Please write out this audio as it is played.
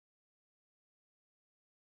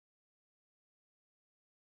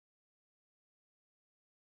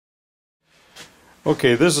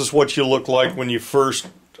Okay, this is what you look like when you first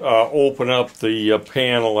open up the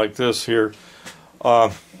panel like this here.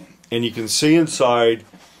 And you can see inside.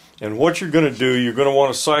 And what you're going to do, you're going to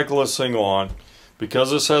want to cycle this thing on.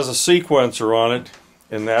 Because this has a sequencer on it,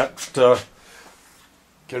 and that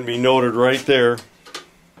can be noted right there.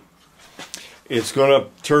 It's going to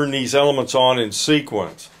turn these elements on in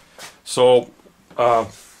sequence. So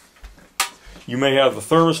you may have the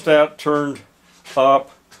thermostat turned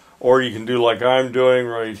up, or you can do like I'm doing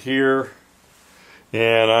right here,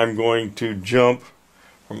 and I'm going to jump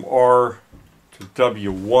from R to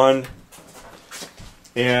W1,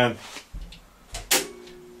 and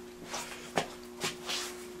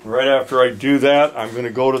right after I do that, I'm going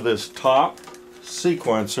to go to this top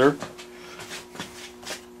sequencer.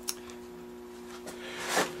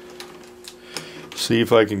 See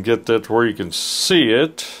if I can get that to where you can see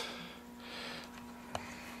it.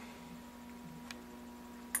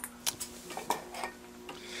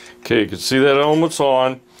 Okay, you can see that element's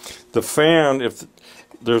on. The fan, if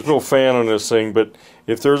there's no fan on this thing, but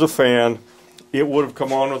if there's a fan, it would have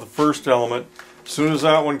come on with the first element. As soon as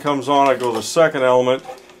that one comes on, I go to the second element,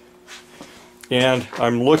 and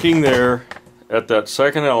I'm looking there at that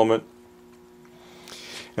second element,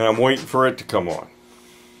 and I'm waiting for it to come on.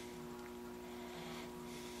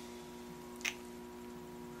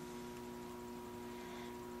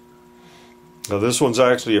 Now this one's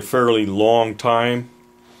actually a fairly long time.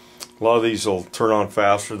 A lot of these will turn on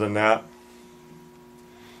faster than that.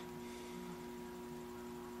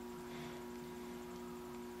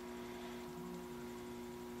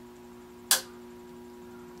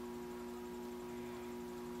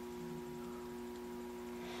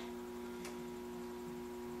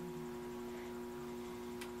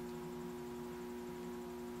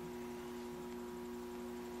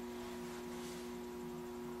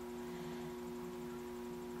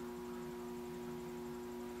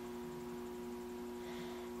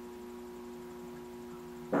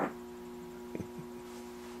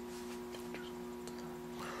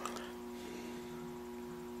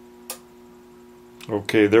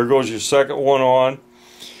 Okay, there goes your second one on.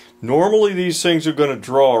 Normally these things are going to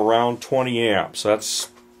draw around 20 amps. That's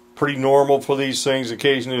pretty normal for these things.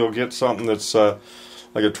 Occasionally you'll get something that's like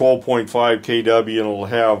a 12.5 kW and it'll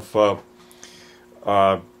have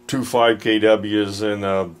 2 5 kWs and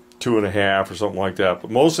 2.5 or something like that.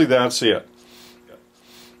 But mostly that's it.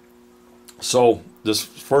 So this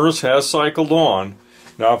furnace has cycled on.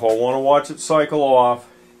 Now if I want to watch it cycle off,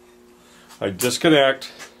 I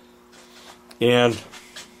disconnect. And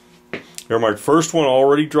there, my first one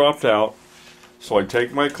already dropped out, so I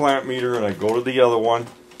take my clamp meter and I go to the other one.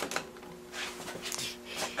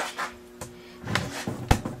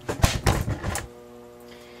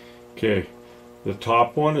 Okay, the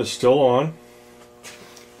top one is still on.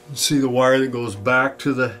 See the wire that goes back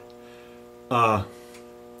to the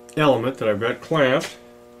element that I've got clamped.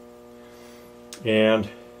 And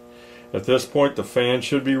at this point the fan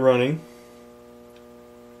should be running.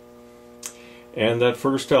 And that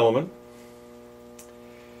first element,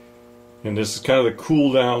 and this is kind of the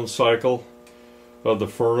cool down cycle of the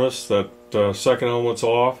furnace. That second element's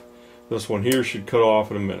off. This one here should cut off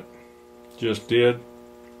in a minute. Just did.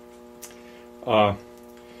 So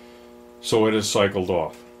it is cycled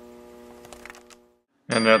off.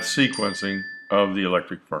 And that's sequencing of the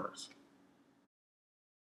electric furnace.